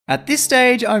At this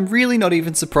stage, I'm really not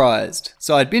even surprised.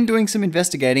 So I'd been doing some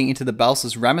investigating into the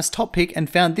Baus' Rammus top pick and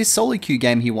found this solo queue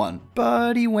game he won,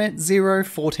 but he went 0,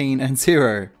 14 and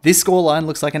 0. This scoreline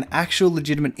looks like an actual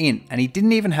legitimate int, and he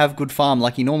didn't even have good farm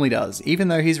like he normally does, even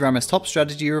though his Rammus top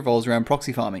strategy revolves around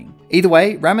proxy farming. Either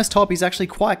way, Rammus top is actually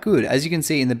quite good. As you can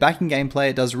see in the backing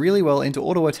gameplay, it does really well into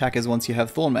auto attackers once you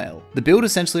have Thornmail. The build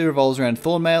essentially revolves around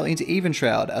Thornmail into Even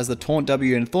Shroud, as the Taunt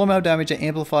W and Thornmail damage are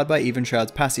amplified by Even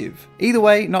Shroud's passive. Either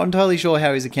way, not entirely sure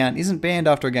how his account isn't banned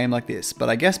after a game like this, but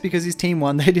I guess because his team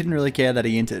won, they didn't really care that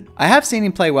he entered. I have seen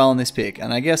him play well on this pick,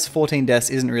 and I guess 14 deaths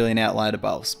isn't really an outlier to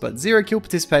Baus, but 0 kill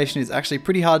participation is actually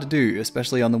pretty hard to do,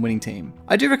 especially on the winning team.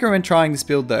 I do recommend trying this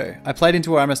build though. I played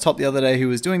into a Rammus top the other day who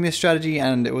was doing this strategy,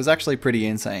 and it was actually pretty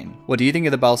insane. What do you think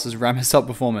of the Baus' Rammus top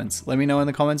performance? Let me know in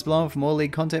the comments below, and for more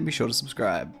league content be sure to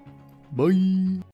subscribe. Bye!